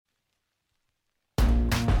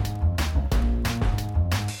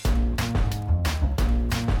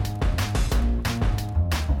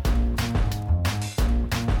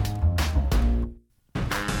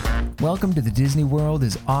Welcome to the Disney World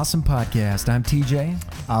is Awesome podcast. I'm TJ.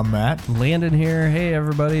 I'm Matt. Landon here. Hey,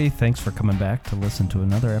 everybody. Thanks for coming back to listen to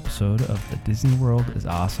another episode of the Disney World is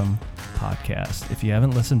Awesome podcast. If you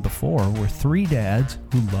haven't listened before, we're three dads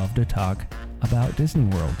who love to talk about Disney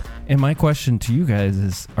World. And my question to you guys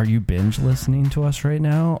is, are you binge listening to us right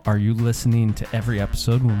now? Are you listening to every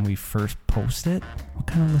episode when we first post it? What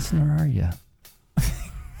kind of listener are you?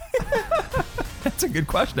 That's a good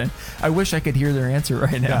question. I wish I could hear their answer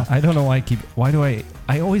right now. Yeah, I don't know why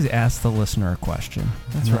I always ask the listener a question.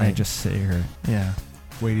 That's and right. I just sit here. Yeah.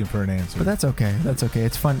 Waiting for an answer. But that's okay. That's okay.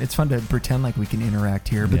 It's fun. It's fun to pretend like we can interact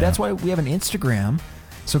here. But Yeah. that's why we have an Instagram.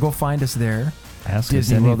 So go find us there. Ask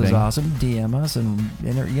Disney us World is anything. Awesome. DM us and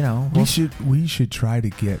you know. we should try to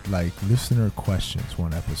get like listener questions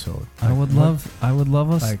one episode. I would love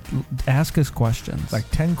us like- ask us questions. Like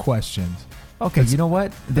 10 questions. Okay, you know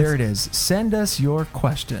what? There it is. Send us your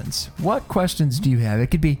questions. What questions do you have?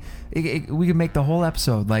 It could be, we could make the whole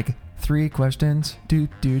episode like 3 questions,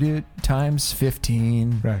 times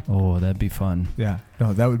 15. Right. Oh, that'd be fun. Yeah.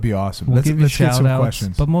 No, that would be awesome. We'll give you let's get shout some outs,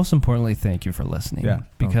 questions. but most importantly, thank you for listening. Yeah.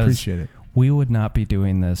 because appreciate it. we would not be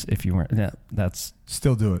doing this if you weren't. That's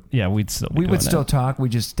Still do it. yeah, we'd still. Be We would doing still it. talk. We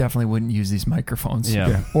just definitely wouldn't use these microphones.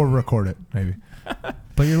 Yeah. Or record it, maybe.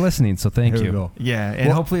 But you're listening, so thank Here you. we go. Yeah, and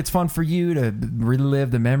Well- hopefully it's fun for you to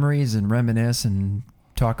relive the memories and reminisce and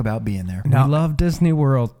talk about being there. We Now- love Disney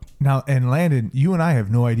World. Now, and Landon, you and I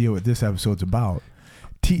have no idea what this episode's about.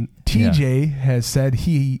 TJ has said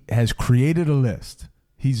he has created a list.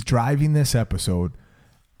 He's driving this episode.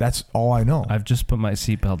 That's all I know. I've just put my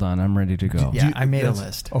seatbelt on. I'm ready to go. Yeah, you- I made a that's-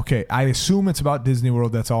 list. Okay, I assume it's about Disney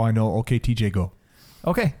World. That's all I know. Okay, TJ, go.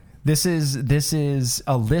 Okay, this is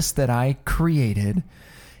a list that I created,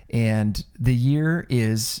 and the year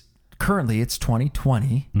is currently it's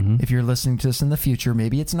 2020. Mhm. If you're listening to this in the future,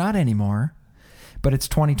 maybe it's not anymore, but it's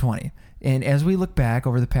 2020. And as we look back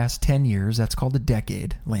over the past 10 years, that's called a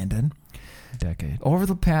decade, Landon. Decade. Over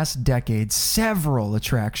the past decade, several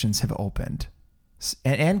attractions have opened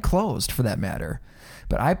and closed for that matter.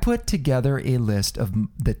 But I put together a list of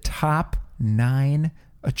the top 9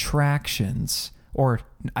 attractions, or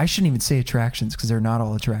I shouldn't even say attractions because they're not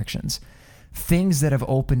all attractions, things that have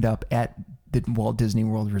opened up at the Walt Disney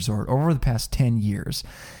World Resort over the past 10 years,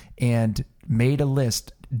 and made a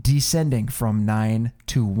list descending from 9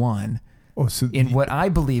 to 1 Oh, so in what I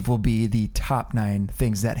believe will be the top 9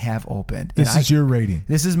 things that have opened. this And is your rating.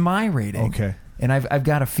 This is my rating. Okay. And I've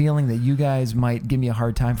got a feeling that you guys might give me a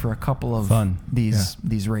hard time for a couple of Fun. these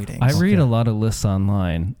ratings. I read Okay. a lot of lists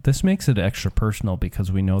online. This makes it extra personal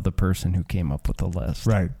because we know the person who came up with the list.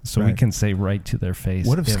 Right. So we right. can say right to their face.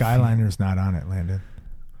 What if Skyliner's not on it, Landon?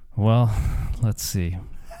 Well, let's see.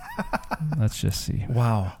 Let's just see.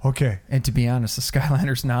 Wow. Okay. And to be honest, the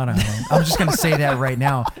Skyliner's not on it. I'm just going to say that right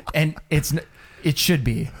now. And it should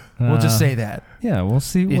be. We'll just say that. Yeah, we'll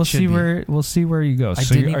see. We'll should see be. where you go. I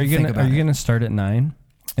So didn't are even you think gonna about are you it. gonna start at 9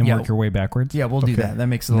 and Yeah. work your way backwards? Yeah, we'll do Okay. that. That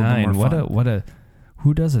makes it a little 9. bit more fun. What a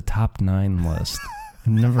who does a top 9 list?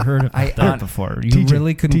 I've never heard of I- that before. You TJ,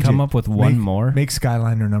 really couldn't come up with one more? Make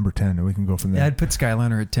Skyliner number 10, and we can go from there. Yeah, I'd put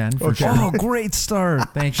Skyliner at 10 for Okay. sure. Oh, great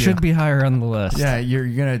start. Thank you. Should be higher on the list. Yeah, you're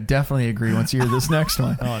going to definitely agree once you hear this next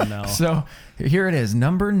one. Oh no. So here it is.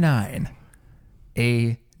 Number 9,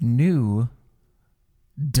 a new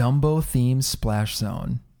Dumbo themed splash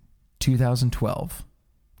zone, 2012.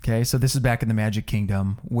 Okay, so this is back in the Magic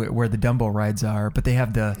Kingdom where the Dumbo rides are, but they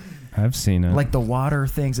have the I've seen it. like the water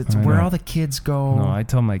things. It's I where know. all the kids go. No, I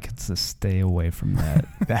tell my kids to stay away from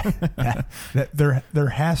that. that there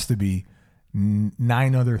has to be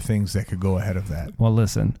 9 other things that could go ahead of that. Well,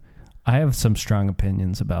 listen, I have some strong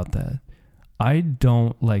opinions about that. I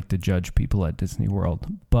don't like to judge people at Disney World,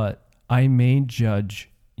 but I may judge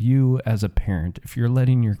you as a parent if you're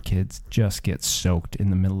letting your kids just get soaked in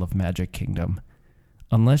the middle of Magic Kingdom.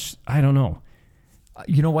 Unless, I don't know.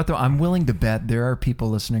 You know what, though? I'm willing to bet there are people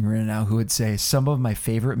listening right now who would say some of my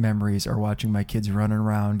favorite memories are watching my kids running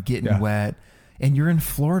around, getting Yeah. wet. And you're in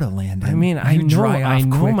Florida, Landon. I mean, I You know dry off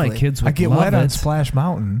my quickly. kids would I get love wet on it. Splash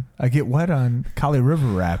Mountain. I get wet on Kali River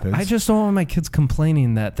Rapids. I just don't want my kids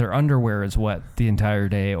complaining that their underwear is wet the entire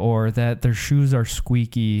day or that their shoes are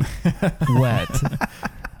squeaky wet.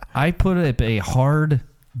 I put up a hard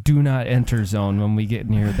do not enter zone when we get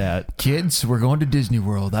near that. Kids, we're going to Disney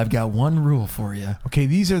World. I've got one rule for you. Okay,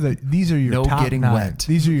 these are your No top getting 9. wet.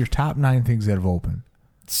 These are your top 9 things that have opened.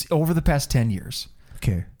 It's over the past 10 years.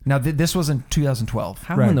 Okay. Now, this was in 2012.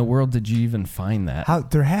 How Right. in the world did you even find that? How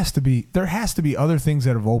there has to be other things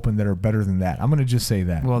that have opened that are better than that. I'm going to just say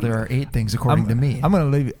that. Well, there are 8 things according to me. I'm going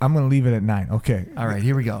to leave it at 9. Okay. All right,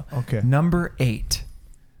 here we go. Okay. Number 8,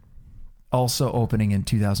 also opening in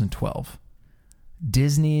 2012.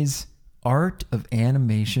 Disney's Art of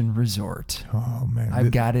Animation Resort. Oh, man.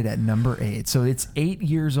 I've got it at number 8. So it's 8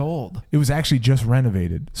 years old. It was actually just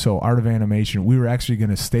renovated. So Art of Animation, we were actually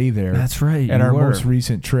going to stay there. That's right. At our most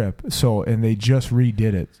recent trip. So, and they just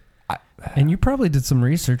redid it. And you probably did some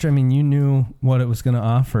research. I mean, you knew what it was going to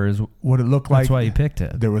offer. Is what it looked like. That's why you picked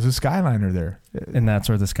it. There was a Skyliner there. And that's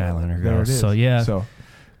where the Skyliner goes. There it is. So, yeah. So,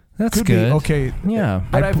 that's could good. Be, okay. Yeah.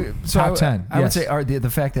 But top 10. I would say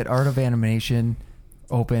the fact that Art of Animation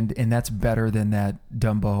opened, and that's better than that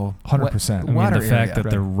Dumbo 100%. I mean, the fact that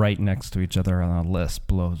they're right next to each other on a list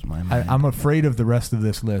blows my mind. I'm afraid of the rest of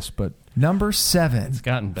this list, but number 7. It's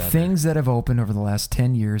gotten better. Things that have opened over the last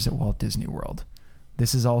 10 years at Walt Disney World.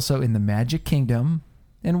 This is also in the Magic Kingdom,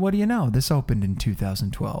 and what do you know? This opened in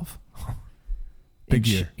 2012. Big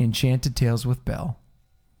year. Enchanted Tales with Belle.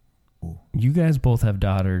 You guys both have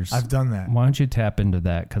daughters. I've done that. Why don't you tap into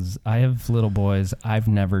that? Because I have little boys. I've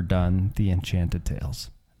never done the Enchanted Tales.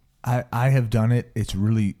 I have done it.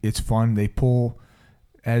 It's fun. They pull,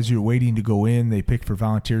 as you're waiting to go in, they pick for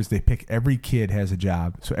volunteers. They pick, every kid has a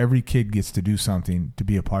job. So every kid gets to do something to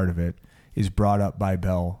be a part of it, is brought up by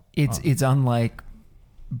Belle. It's unlike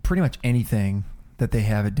pretty much anything that they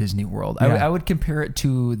have at Disney World. Yeah. I would compare it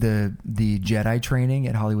to the Jedi training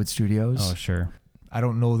at Hollywood Studios. Oh, sure. I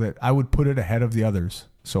don't know that I would put it ahead of the others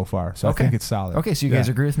so far. So okay. I think it's solid. Okay, so you guys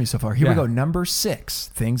agree with me so far. Here Yeah. we go. Number 6,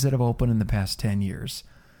 things that have opened in the past 10 years.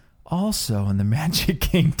 Also in the Magic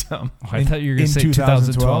Kingdom. I thought you were going to say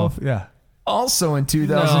 2012. Yeah. Also in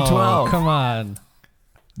 2012. No, come on.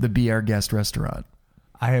 The Be Our Guest restaurant.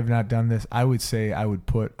 I have not done this. I would say I would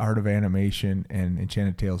put Art of Animation and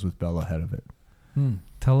Enchanted Tales with Belle ahead of it.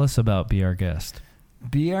 Tell us about Be Our Guest.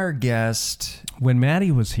 Be Our Guest. When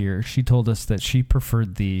Maddie was here, she told us that she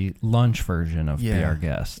preferred the lunch version of Be Our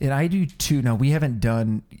Guest. And I do too. Now, we haven't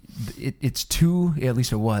done, it's 2, at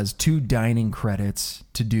least it was, 2 dining credits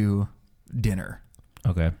to do dinner.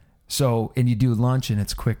 Okay. So, and you do lunch and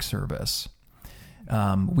it's quick service.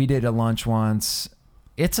 We did a lunch once.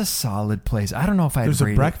 It's a solid place. I don't know if I'd There's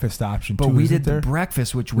rate a breakfast option but too, we isn't did there? the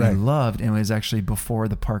breakfast, which we loved, and it was actually before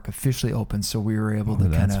the park officially opened, so we were able to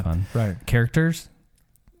kind That's of... fun. Right. Characters?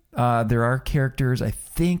 There are characters. I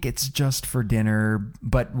think it's just for dinner,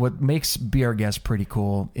 but what makes Be Our Guest pretty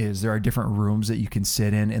cool is there are different rooms that you can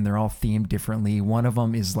sit in, and they're all themed differently. One of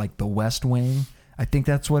them is like the West Wing. I think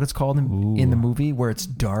that's what it's called in the movie, where it's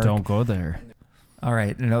dark. Don't go there. All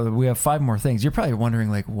right, we have 5 more things. You're probably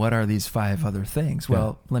wondering, like, what are these 5 other things? Yeah.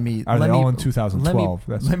 Well, Are they all in 2012?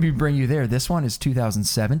 Let me bring you there. This one is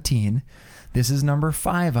 2017. This is number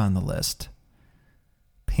 5 on the list.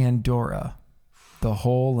 Pandora, the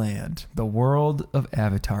whole land, the world of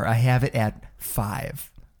Avatar. I have it at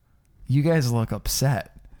 5. You guys look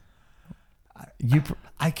upset.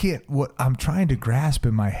 I can't. What I'm trying to grasp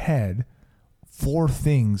in my head, 4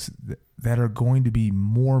 things that are going to be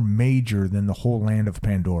more major than the whole land of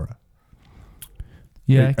Pandora.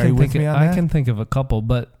 Yeah, I can think of a couple,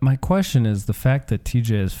 but my question is the fact that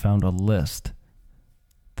TJ has found a list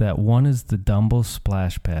that one is the Dumbo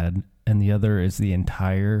splash pad and the other is the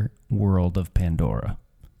entire world of Pandora.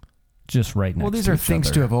 Just right next to each other. Well, these are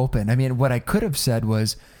things to have opened. I mean, what I could have said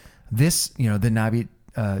was this, the Navi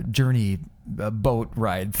Journey boat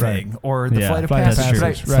ride thing, or the Flight of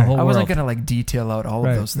Passage. I wasn't going to like detail out all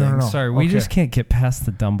of those things. No. Sorry, we just can't get past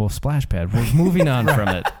the Dumbo splash pad. We're moving on from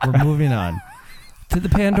it. We're moving on to the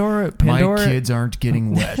Pandora. My kids aren't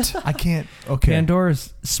getting wet. I can't. Okay.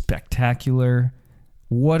 Pandora's spectacular.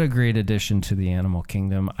 What a great addition to the animal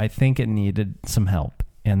kingdom. I think it needed some help,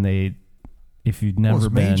 and if you've never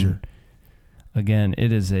been, major. Again,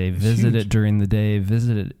 it is a visit it during the day,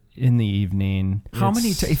 visit it in the evening. How many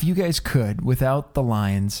if you guys could, without the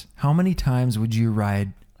lines, how many times would you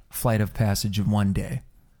ride Flight of Passage in one day?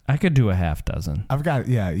 I could do a half dozen. I've got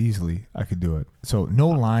easily. I could do it. So no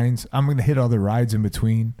lines. I'm going to hit other rides in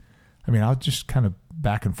between. I mean, I'll just kind of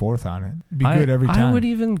back and forth on it. It'd be good every time. I would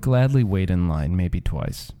even gladly wait in line maybe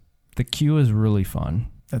twice. The queue is really fun.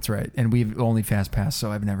 That's right. And we've only fast passed,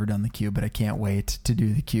 so I've never done the queue, but I can't wait to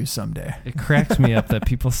do the queue someday. It cracks me up that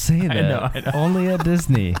people say that. I know. Only at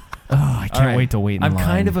Disney. Oh, I can't wait to wait in line. I'm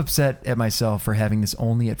kind of upset at myself for having this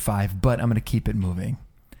only at 5, but I'm going to keep it moving.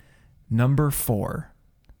 Number 4,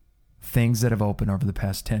 things that have opened over the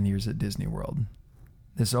past 10 years at Disney World.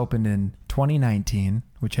 This opened in 2019,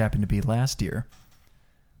 which happened to be last year.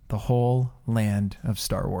 The whole land of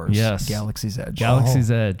Star Wars. Yes. Galaxy's Edge. Galaxy's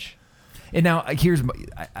Edge. And now here's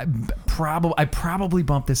I probably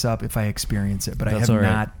bump this up if I experience it, but I have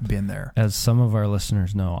not been there. As some of our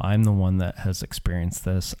listeners know, I'm the one that has experienced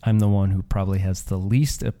this. I'm the one who probably has the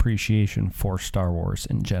least appreciation for Star Wars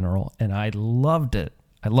in general, and I loved it.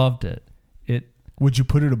 Would you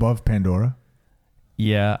put it above Pandora?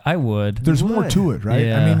 Yeah, I would. There's more to it, right?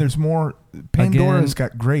 Yeah. I mean, there's more. Pandora's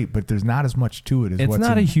got great, but there's not as much to it as it's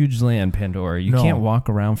not a huge land, Pandora. You can't walk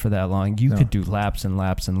around for that long. You could do laps and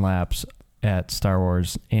laps and laps at Star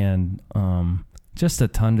Wars, and just a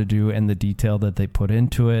ton to do, and the detail that they put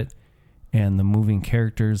into it, and the moving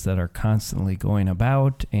characters that are constantly going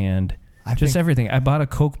about, and just everything. I bought a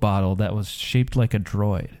Coke bottle that was shaped like a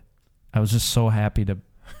droid. I was just so happy to.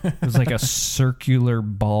 It was like a circular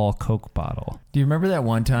ball Coke bottle. Do you remember that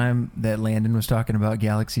one time that Landon was talking about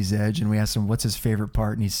Galaxy's Edge, and we asked him what's his favorite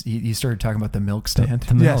part, and he started talking about the milk stand?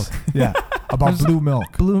 The milk. Yes. Yeah. About blue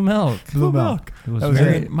milk. Blue milk. Blue milk. It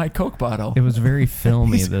was my Coke bottle. It was very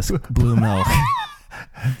filmy, this blue milk.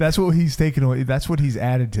 That's what he's taken away. That's what he's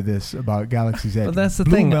added to this about Galaxy's Edge. Well, that's the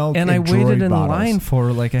blue thing. Milk and I waited in bottles. line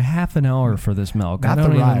for like a half an hour for this milk. Not I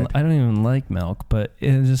don't the ride. I don't even like milk, but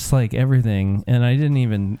it was just like everything. And I didn't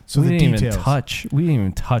even. So we the didn't details. even touch. We didn't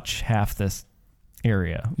even touch half this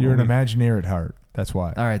area. You're an Imagineer at heart. That's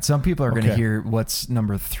why. All right. Some people are going to hear what's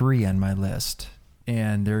number 3 on my list,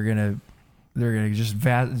 and they're gonna just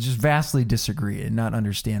vastly disagree and not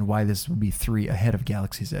understand why this would be 3 ahead of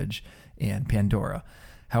Galaxy's Edge and Pandora.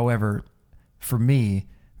 However, for me,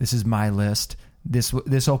 this is my list.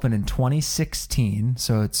 This opened in 2016,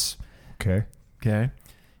 so it's okay.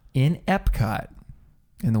 In Epcot,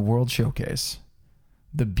 in the World Showcase,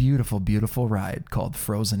 the beautiful, beautiful ride called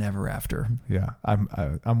Frozen Ever After. Yeah,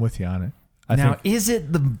 I'm with you on it. Is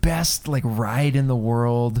it the best ride in the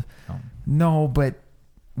world? No, but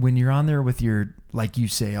when you're on there with your, like you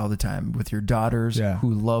say all the time, with your daughters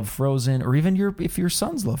who love Frozen, or even if your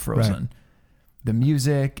sons love Frozen. Right. The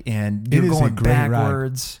music, and you're going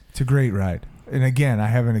backwards. Ride. It's a great ride. And again, I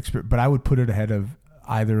haven't experienced, but I would put it ahead of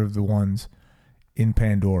either of the ones in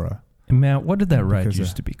Pandora. And Matt, what did that ride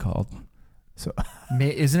used to be called? So,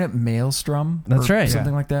 isn't it Maelstrom? That's right.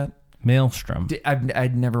 Something like that? Maelstrom.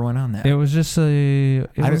 I'd never went on that. It was just it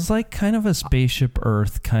was like kind of a Spaceship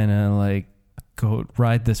Earth, kind of like go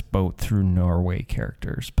ride this boat through Norway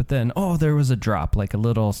characters. But then, there was a drop, like a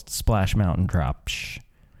little Splash Mountain drop. Shh.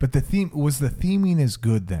 But the theming as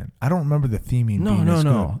good then? I don't remember the theming.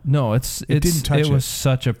 No. It was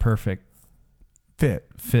such a perfect fit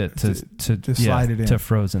to slide it in to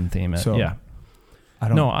Frozen theme it. So, yeah.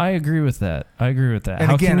 I agree with that. And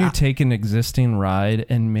how can you take an existing ride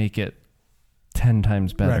and make it 10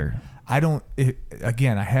 times better? Right.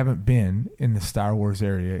 I haven't been in the Star Wars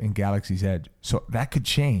area in Galaxy's Edge, so that could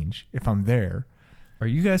change if I'm there. Are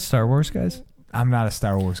you guys Star Wars guys? I'm not a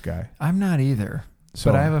Star Wars guy. I'm not either.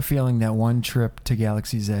 But I have a feeling that one trip to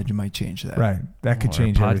Galaxy's Edge might change that. Right. That could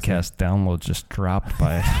change our everything. Podcast download just dropped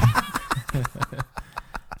by...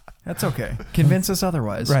 That's okay. Convince us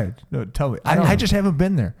otherwise. Right. No, tell me. I just haven't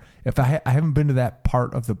been there. If I haven't been to that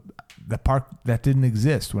part of the park that didn't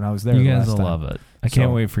exist when I was there. You guys will love it. I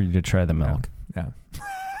can't wait for you to try the milk. Yeah.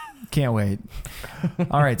 Can't wait.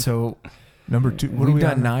 All right. So... Number 2. We've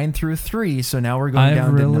done 9 through 3, so now we're going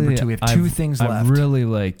down to number 2. We have 2 things left. I really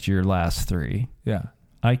liked your last 3. Yeah.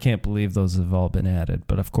 I can't believe those have all been added,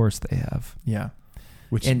 but of course they have. Yeah.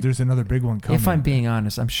 And there's another big one coming. If I'm being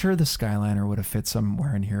honest, I'm sure the Skyliner would have fit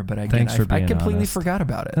somewhere in here, but I completely forgot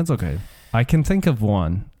about it. That's okay. I can think of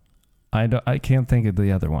one. I can't think of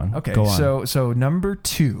the other one. Okay. Go on. So number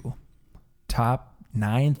 2, top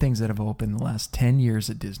 9 things that have opened in the last 10 years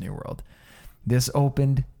at Disney World. This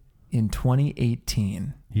opened in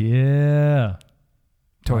 2018. Yeah.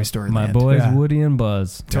 Toy Story My Land. boys Woody and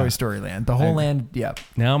Buzz. Toy Story Land. The whole land, yeah.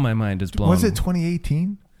 Now my mind is blown. Was it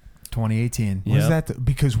 2018? 2018. Was that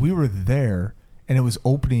because we were there and it was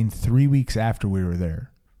opening 3 weeks after we were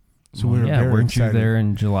there. So we were very weren't excited. You there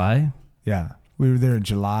in July? Yeah. We were there in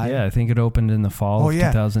July. Yeah, I think it opened in the fall of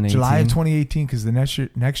 2018. July of 2018 because the next year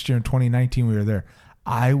in 2019 we were there.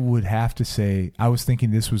 I would have to say I was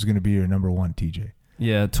thinking this was going to be your number 1, TJ.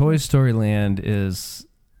 Yeah, Toy Story Land is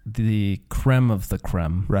the creme of the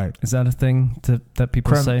creme. Right. Is that a thing that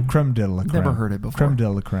people say? Creme de la creme. Never heard it before. Creme de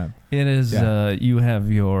la creme. It is, you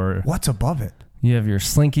have your... What's above it? You have your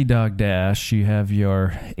Slinky Dog Dash, you have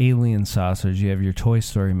your Alien Sausage, you have your Toy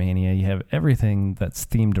Story Mania, you have everything that's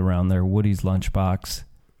themed around there, Woody's Lunchbox.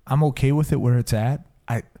 I'm okay with it where it's at.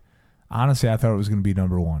 Honestly, I thought it was going to be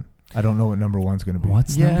number 1. I don't know what number 1's going to be.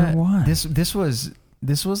 What's number 1?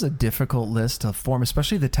 This was a difficult list to form,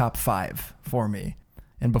 especially the top 5 for me.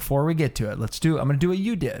 And before we get to it, I'm going to do what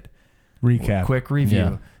you did. Recap. Quick review.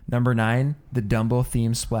 Yeah. Number 9, the Dumbo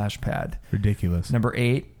themed splash pad. Ridiculous. Number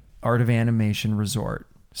 8, Art of Animation Resort.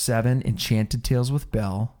 7, Enchanted Tales with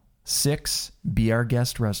Belle. 6, Be Our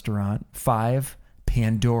Guest Restaurant. 5,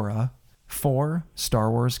 Pandora. 4,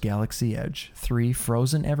 Star Wars Galaxy Edge. 3,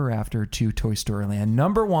 Frozen Ever After. 2, Toy Story Land.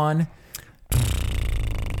 Number 1,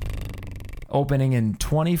 opening in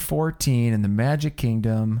 2014 in the Magic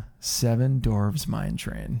Kingdom, Seven Dwarfs Mine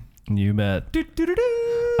Train. You bet.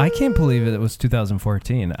 I can't believe it was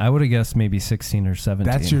 2014. I would have guessed maybe 16 or 17.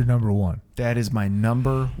 That's your number 1. That is my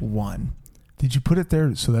number 1. Did you put it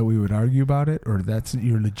there so that we would argue about it, or that's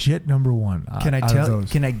your legit number 1?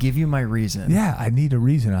 Can I give you my reason? Yeah, I need a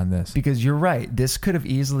reason on this. Because you're right. This could have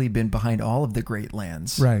easily been behind all of the Great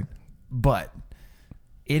Lands. Right. But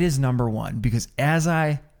it is number 1 because as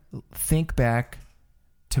I think back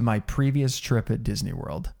to my previous trip at Disney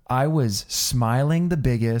World, I was smiling the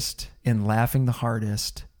biggest and laughing the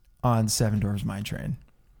hardest on Seven Dwarfs Mine Train.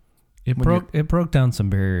 It broke down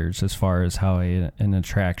some barriers as far as how an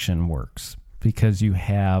attraction works, because you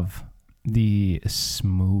have the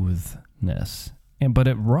smoothness, but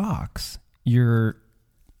it rocks. Your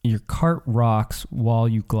cart rocks while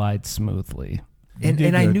you glide smoothly.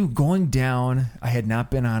 And I knew going down, I had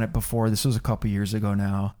not been on it before. This was a couple years ago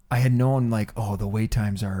now. I had known like, oh, the wait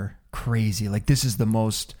times are crazy. Like this is the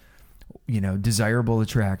most, desirable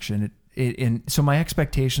attraction. And so my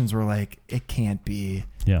expectations were like, it can't be.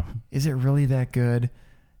 Yeah. Is it really that good?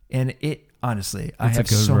 And honestly, I have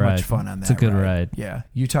so much fun on that. It's a good ride. Yeah.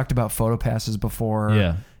 You talked about photo passes before.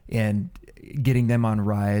 Yeah. And getting them on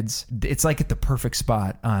rides. It's like at the perfect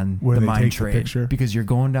spot on where the they mine take the train picture? Because you're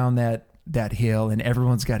going down that hill and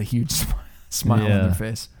everyone's got a huge smile on their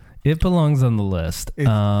face. It belongs on the list.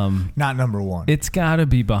 Not number 1. It's got to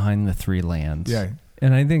be behind the Three Lands. Yeah.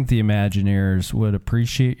 And I think the Imagineers would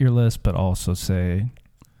appreciate your list, but also say,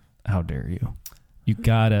 how dare you? You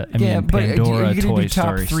gotta, Pandora, you Toy do top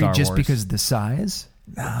Story, 3 Star just Wars. because of the size?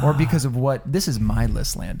 Or because of what? This is my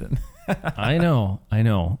list, Landon. I know.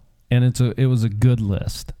 And it was a good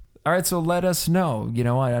list. All right, so let us know. On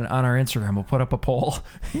our Instagram, we'll put up a poll.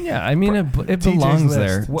 Yeah, it belongs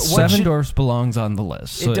there. Seven Dwarfs belongs on the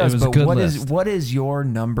list. So it does, was a but good list. what is your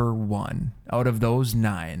number 1 out of those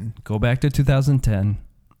 9? Go back to 2010.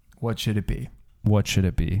 What should it be? What should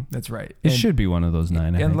it be? That's right. It should be one of those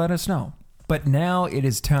 9. And let us know. But now it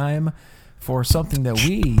is time for something that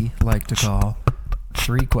we like to call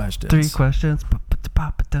 3 questions. 3 questions. 3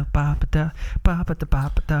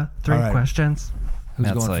 right. questions. Who's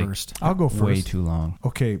That's going like first? I'll go first. Way too long.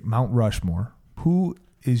 Okay, Mount Rushmore. Who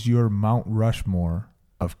is your Mount Rushmore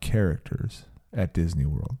of characters at Disney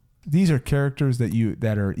World? These are characters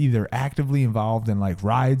that are either actively involved in like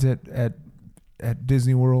rides at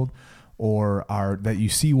Disney World, or are that you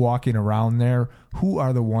see walking around there. Who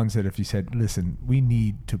are the ones that if you said, listen, we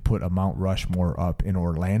need to put a Mount Rushmore up in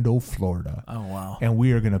Orlando, Florida. Oh, wow. And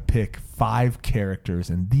we are going to pick 5 characters,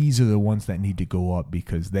 and these are the ones that need to go up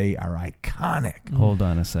because they are iconic. Hold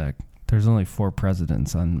on a sec. There's only 4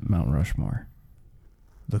 presidents on Mount Rushmore.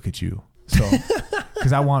 Look at you. So,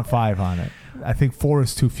 because I want 5 on it. I think 4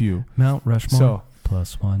 is too few. Mount Rushmore So,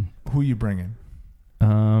 plus 1. who are you bringing?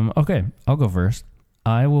 Okay, I'll go first.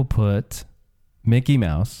 I will put Mickey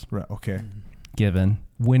Mouse, Right, okay. given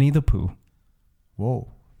Winnie the Pooh. Whoa.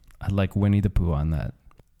 I'd like Winnie the Pooh on that.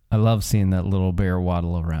 I love seeing that little bear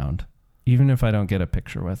waddle around. Even if I don't get a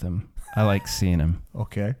picture with him, I like seeing him.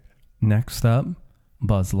 Okay. Next up,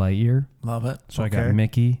 Buzz Lightyear. Love it. So I Okay. got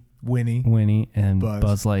Mickey, Winnie, and Buzz.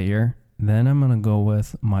 Buzz Lightyear. Then I'm going to go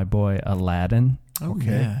with my boy Aladdin.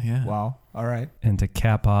 Okay. Yeah. Wow. All right. And to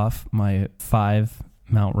cap off my 5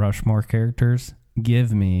 Mount Rushmore characters,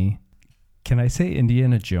 give me, can I say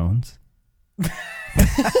Indiana Jones?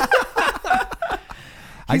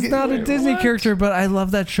 He's not a Disney character, but I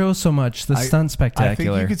love that show so much. The Stunt Spectacular.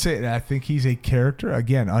 I think you could say I think he's a character.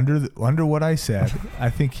 Again, under what I said, I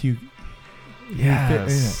think you fit in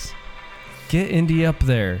it. Get Indy up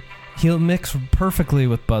there. He'll mix perfectly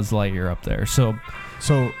with Buzz Lightyear up there. So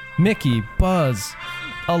Mickey, Buzz,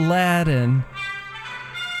 Aladdin,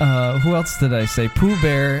 who else did I say? Pooh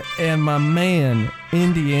Bear, and my man,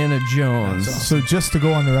 Indiana Jones. So just to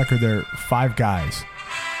go on the record there, 5 guys.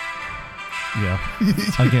 Yeah.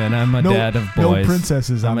 Again, I'm a dad of boys. No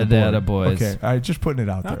princesses on the board. I'm a dad of boys. Okay. All right, just putting it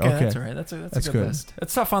out there. Okay. That's all right. That's a good good. list.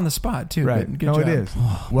 It's tough on the spot, too. Right. Good No, job. it is.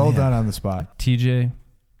 Oh, well man. done on the spot. TJ,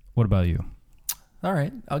 what about you? All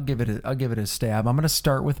right. I'll give it a stab. I'm going to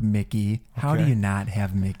start with Mickey. How do Okay. you not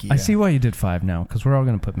have Mickey? I see why you did 5 now, because we're all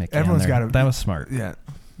going to put Mickey Everyone's on there. got to. That was smart. Yeah.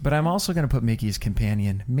 But I'm also going to put Mickey's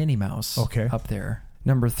companion, Minnie Mouse, up there.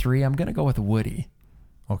 Number 3, I'm going to go with Woody.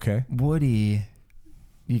 Okay. Woody,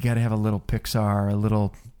 you got to have a little Pixar, a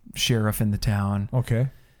little sheriff in the town. Okay.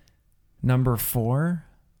 Number 4,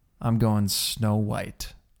 I'm going Snow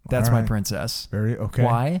White. That's All right. my princess. Very okay.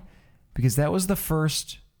 Why? Because that was the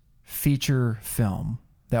first feature film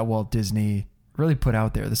that Walt Disney really put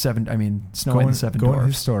out there. Snow White and the Seven Going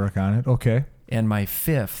Dwarfs. historic on it. Okay. And my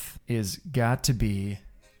 5th is got to be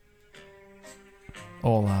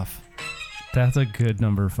Olaf. That's a good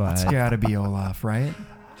number 5. It's got to be Olaf, right?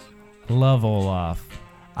 Love Olaf.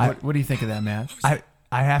 What do you think of that, Matt?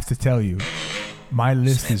 I have to tell you, my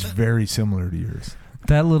list is very similar to yours.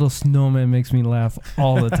 That little snowman makes me laugh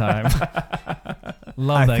all the time.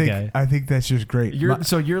 Love that guy. I think that's just great.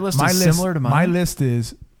 So your list is similar to mine? My list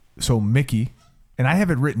is, Mickey, and I have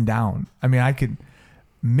it written down. I mean,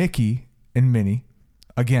 Mickey and Minnie.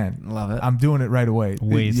 Again, love it. I'm doing it right away.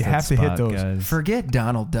 You have to hit those. Guys. Forget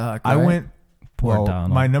Donald Duck. I right? went. Poor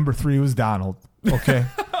Donald. My number 3 was Donald. Okay.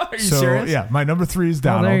 Are you serious? Yeah, my number 3 is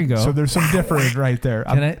Donald. there you go. So there's some difference right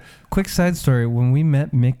there. Quick side story. When we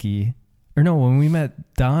met when we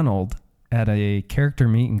met Donald at a character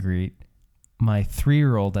meet and greet, my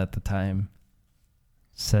 3-year-old at the time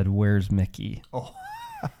said, "Where's Mickey?" Oh.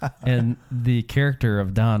 And the character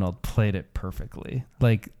of Donald played it perfectly.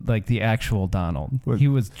 Like the actual Donald. He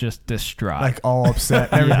was just distraught. Like all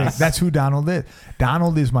upset. Everything. Yes. That's who Donald is.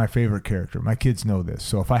 Donald is my favorite character. My kids know this.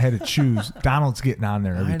 So if I had to choose, Donald's getting on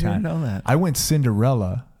there every time. I didn't know that. I went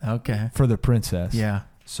Cinderella Okay. for the princess. Yeah.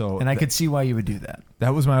 So And I could see why you would do that.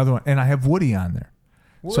 that was my other one. And I have Woody on there.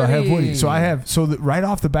 So I have Woody. So right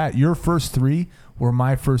off the bat, your first 3 were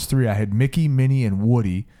my first 3. I had Mickey, Minnie, and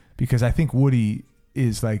Woody because I think Woody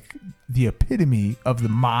is like the epitome of the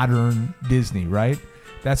modern Disney, right?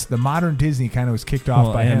 That's the modern Disney kind of was kicked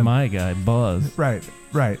off by him. My guy, Buzz. Right.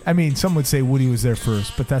 I mean, some would say Woody was there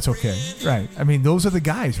first, but that's okay. Right. I mean, those are the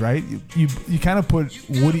guys, right? You kind of put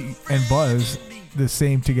Woody and Buzz the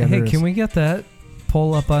same together. Hey, can we get that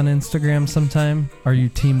poll up on Instagram sometime? Are you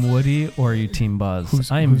Team Woody or are you Team Buzz?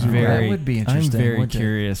 That would be interesting, I'm very wouldn't it?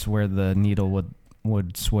 curious where the needle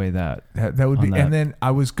would sway that. That would be. that. And then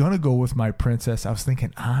I was going to go with my princess. I was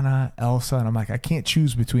thinking Anna, Elsa, and I'm like, I can't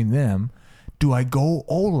choose between them. Do I go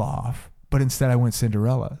Olaf? But instead I went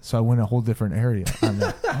Cinderella. So I went a whole different area on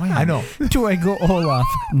that. I know. Do I go Olaf?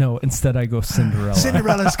 No, instead I go Cinderella.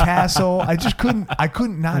 Cinderella's castle. I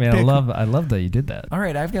couldn't not pick. I love that you did that. All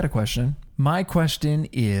right, I've got a question. My question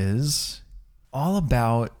is all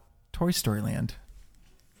about Toy Story Land.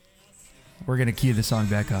 We're going to cue the song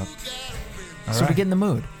back up. So we get in the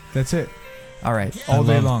mood. That's it. All right. All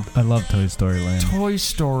day long. I love Toy Story Land. Toy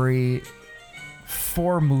Story,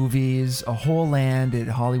 4 movies, a whole land at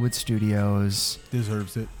Hollywood Studios.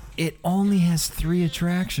 Deserves it. It only has 3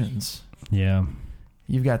 attractions. Yeah.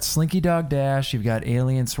 You've got Slinky Dog Dash, you've got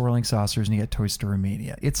Alien Swirling Saucers, and you got Toy Story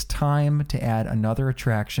Mania. It's time to add another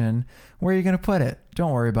attraction. Where are you going to put it?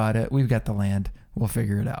 Don't worry about it. We've got the land. We'll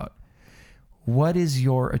figure it out. What is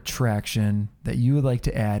your attraction that you would like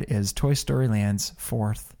to add as Toy Story Land's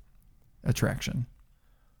 4th attraction?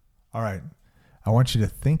 All right. I want you to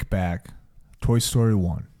think back. Toy Story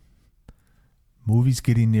 1. Movie's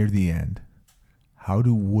getting near the end. How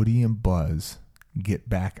do Woody and Buzz get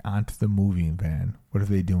back onto the moving van? What are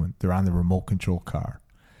they doing? They're on the remote control car.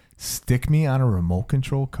 Stick me on a remote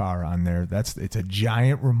control car on there. It's a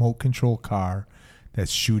giant remote control car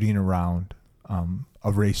that's shooting around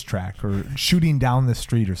a racetrack or shooting down the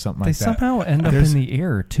street or something like that. They somehow end up in the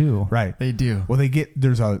air too. Right. They do. Well,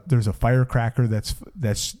 there's a firecracker that's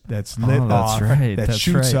lit off. Right. That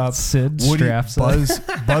shoots up. Sid Woody,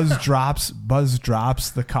 straps Buzz drops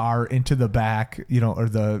the car into the back, or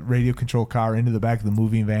the radio control car into the back of the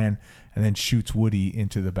moving van, and then shoots Woody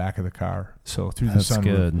into the back of the car. So through the sunroof.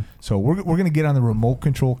 Good. So we're gonna get on the remote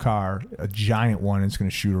control car, a giant one, and it's gonna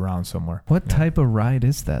shoot around somewhere. What type of ride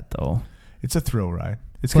is that though? It's a thrill ride.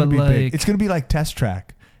 It's gonna be big. It's gonna be like Test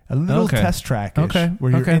Track, a little Test Track,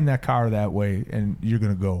 where you're in that car that way, and you're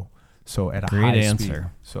gonna go. So at a Great high answer. speed.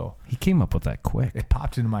 So He came up with that quick. it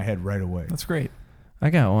popped into my head right away. That's great. I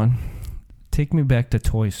got one. Take me back to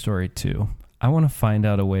Toy Story 2. I want to find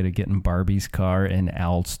out a way to get in Barbie's car in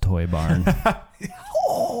Al's toy barn.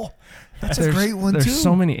 Oh, that's a great one too. There's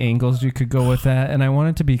so many angles you could go with that, and I want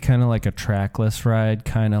it to be kind of like a trackless ride,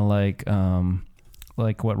 kind of like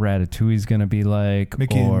what Ratatouille's going to be like.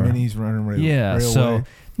 Mickey and Minnie's running railway. Yeah, so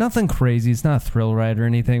nothing crazy. It's not a thrill ride or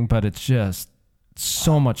anything, but it's just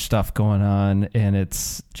so much stuff going on, and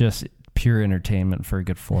it's just pure entertainment for a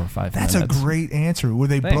good 4 or 5 minutes. That's a great answer. Where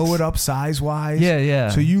they blow it up size wise. Yeah.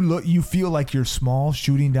 So you feel like you're small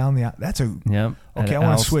shooting down the. Yep. Okay, I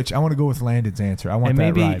want to switch. I want to go with Landon's answer. I want and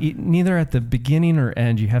that maybe ride. neither at the beginning or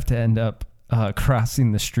end you have to end up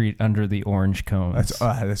crossing the street under the orange cones.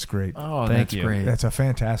 That's great. Oh, Thank that's you. great. That's a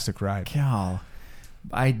fantastic ride. Cal,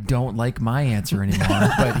 I don't like my answer anymore,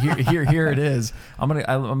 but here it is. I'm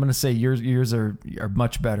gonna say yours are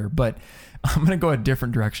much better, but I'm gonna go a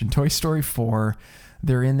different direction. Toy Story 4,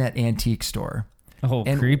 they're in that antique store. Oh,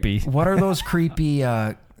 And creepy. What are those creepy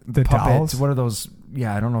The puppets? dolls? What are those?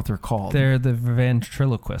 Yeah, I don't know what they're called. They're the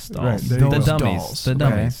ventriloquist dolls. Right, there the you go. dummies. Dolls, The okay.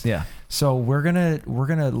 dummies. Yeah. So we're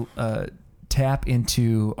gonna tap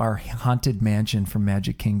into our haunted mansion from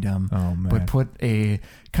Magic Kingdom, Oh, man. but put a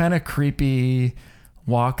kind of creepy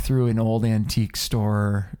walk through an old antique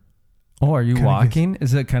store. Oh, are you Kinda walking?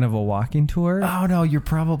 Is it kind of a walking tour? Oh no, you're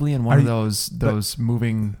probably in one Are of you- those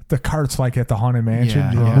moving. The cart's like at the Haunted Mansion,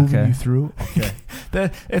 Yeah, they're yeah. moving Okay. you through.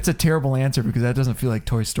 Okay. It's a terrible answer because that doesn't feel like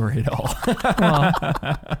Toy Story at all. Well,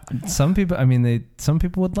 some people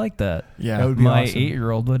would like that. Yeah, That would be My awesome.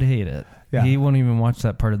 8-year-old would hate it. Yeah. He won't even watch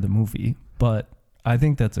that part of the movie, but I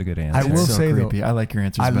think that's a good answer. I will so say, though, creepy. I like your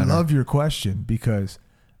answers I better. love your question because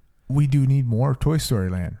we do need more Toy Story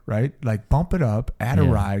Land, right? Like bump it up, add a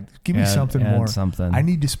Yeah. ride, give me Add- something add more. something. I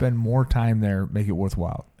need to spend more time there, make it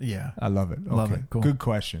worthwhile. Yeah, I love it. Love Okay. it. Cool. Good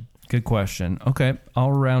question. Good question. Okay,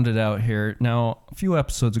 I'll round it out here. Now, a few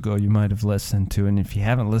episodes ago, you might have listened to, and if you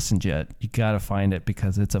haven't listened yet, you got to find it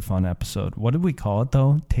because it's a fun episode. What did we call it,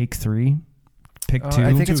 though? Take 3? Pick 2?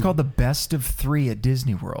 I think it's called the Best of 3 at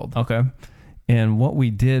Disney World. Okay. And what we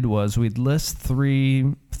did was we'd list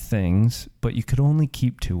 3 things, but you could only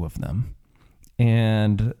keep 2 of them.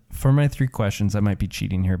 And for my 3 questions, I might be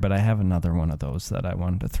cheating here, but I have another one of those that I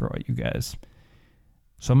wanted to throw at you guys.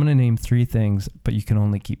 So I'm going to name 3 things, but you can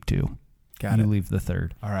only keep 2. Got you it. leave the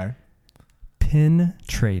third. All right. Pin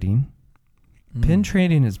trading. Mm. Pin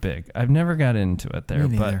trading is big. I've never got into it there,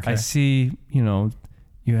 Me neither. but I Okay. see,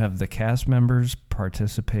 you have the cast members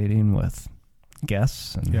participating with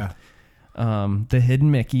guests and Yeah. the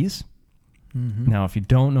hidden Mickeys. Mhm. Now, if you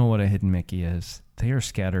don't know what a hidden Mickey is, they are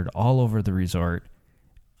scattered all over the resort,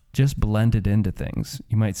 just blended into things.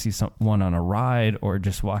 You might see one on a ride or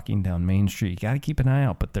just walking down Main Street. You got to keep an eye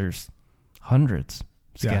out, but there's hundreds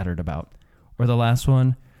scattered about. Or the last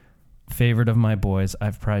one, favorite of my boys,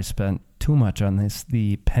 I've probably spent too much on this,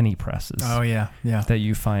 the penny presses Oh yeah, yeah. that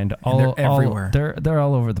you find they're everywhere. They're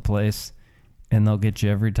all over the place, and they'll get you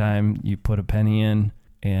every time you put a penny in,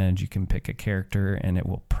 and you can pick a character, and it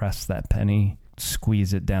will press that penny,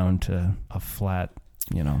 squeeze it down to a flat,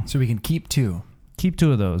 So we can keep 2. Keep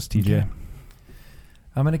 2 of those, TJ. Okay.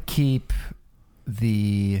 I'm gonna keep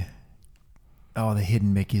the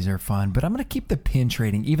hidden Mickeys are fun, but I'm gonna keep the pin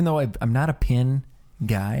trading. Even though I'm not a pin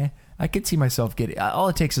guy, I could see myself getting. All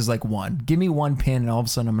it takes is like one. Give me one pin, and all of a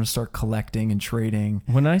sudden I'm gonna start collecting and trading.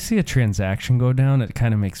 When I see a transaction go down, it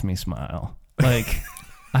kind of makes me smile. Like,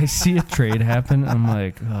 I see a trade happen, I'm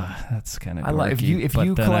like, oh, that's kind of. I like if you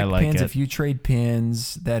collect pins, if you trade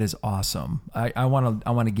pins, that is awesome. I want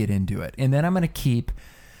to get into it, and then I'm gonna keep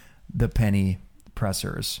the penny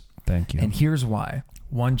pressers. Thank you. And here's why.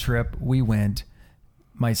 One trip we went,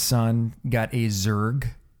 my son got a Zurg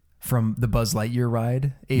from the Buzz Lightyear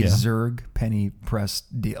ride, a Zurg penny press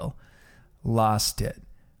deal. Lost it.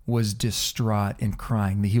 Was distraught and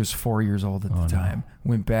crying. He was 4 years old at the time.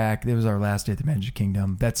 Went back. It was our last day at the Magic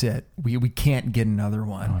Kingdom. That's it. We can't get another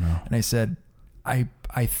one. Oh, no. And I said, I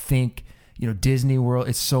think, Disney World,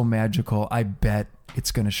 it's so magical. I bet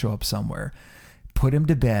it's going to show up somewhere. Put him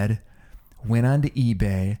to bed. Went onto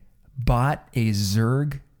eBay. Bought a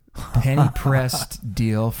Zurg penny pressed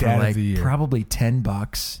deal for Dad of like the year. probably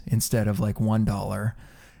 $10 instead of like $1.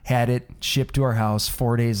 Had it shipped to our house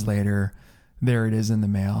 4 days later. There it is in the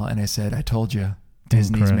mail. And I said, I told you,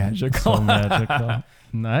 Disney's Incredible. magical. So magical.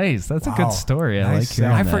 Nice. That's a Wow. good story. I Nice like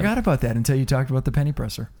hearing I that. forgot about that until you talked about the penny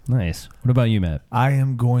presser. Nice. What about you, Matt? I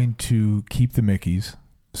am going to keep the Mickeys.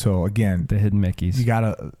 So again, The hidden Mickeys. you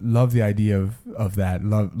gotta love the idea of that.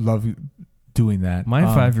 Love doing that. My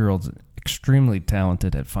 5-year-old's extremely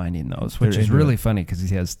talented at finding those, which They're is into really it. funny because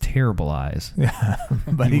he has terrible eyes. Yeah,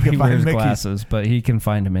 but he can wears find Mickeys. glasses, but he can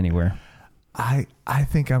find them anywhere. I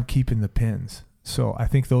think I'm keeping the pins. So I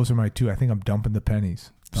think those are my 2. I think I'm dumping the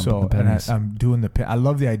pennies. Dumping the pennies. And I'm doing the pin. I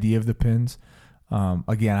love the idea of the pins.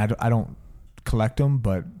 Again, I don't collect them,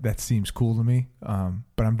 but that seems cool to me.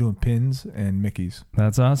 But I'm doing pins and Mickeys.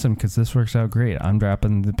 That's awesome because this works out great. I'm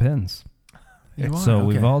dropping the pins. You So are?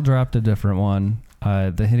 we've Okay. all dropped a different one.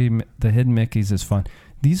 The hidden Mickeys is fun.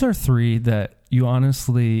 These are 3 that you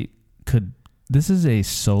honestly could. This is a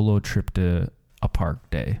solo trip to a park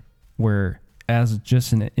day where, as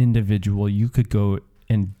just an individual, you could go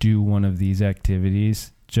and do one of these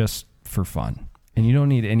activities just for fun. And you don't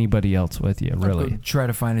need anybody else with you, really. Try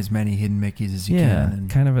to find as many hidden Mickeys as you can. can. And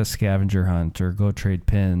kind of a scavenger hunt, or go trade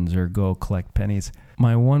pins, or go collect pennies.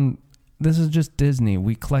 This is just Disney.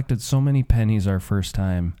 We collected so many pennies our first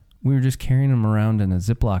time. We were just carrying them around in a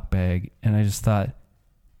Ziploc bag, and I just thought,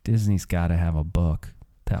 Disney's got to have a book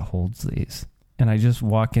that holds these. And I just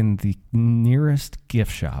walk in the nearest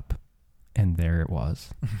gift shop, and there it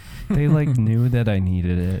was. They knew that I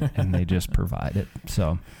needed it, and they just provide it.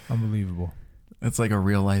 So unbelievable. It's like a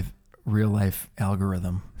real life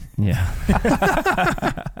algorithm. Yeah.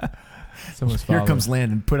 Here comes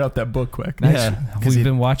Landon. Put out that book quick. Nice. Yeah, we've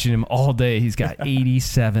been watching him all day. He's got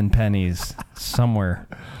 87 pennies somewhere.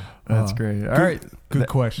 That's great. All right. Good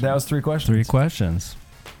question. That was 3 questions. 3 questions.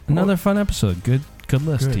 Another fun episode. Good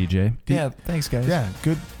list, TJ. Yeah, thanks, guys. Yeah,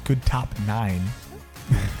 good top 9.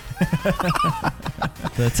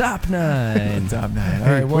 The top 9. The top 9. All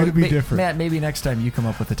right. Way to be different. Matt, maybe next time you come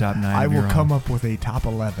up with the top 9. I will come up with a top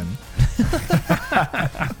 11.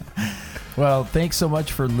 Well, thanks so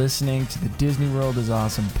much for listening to the Disney World is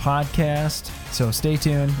Awesome podcast. So stay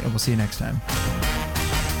tuned, and we'll see you next time.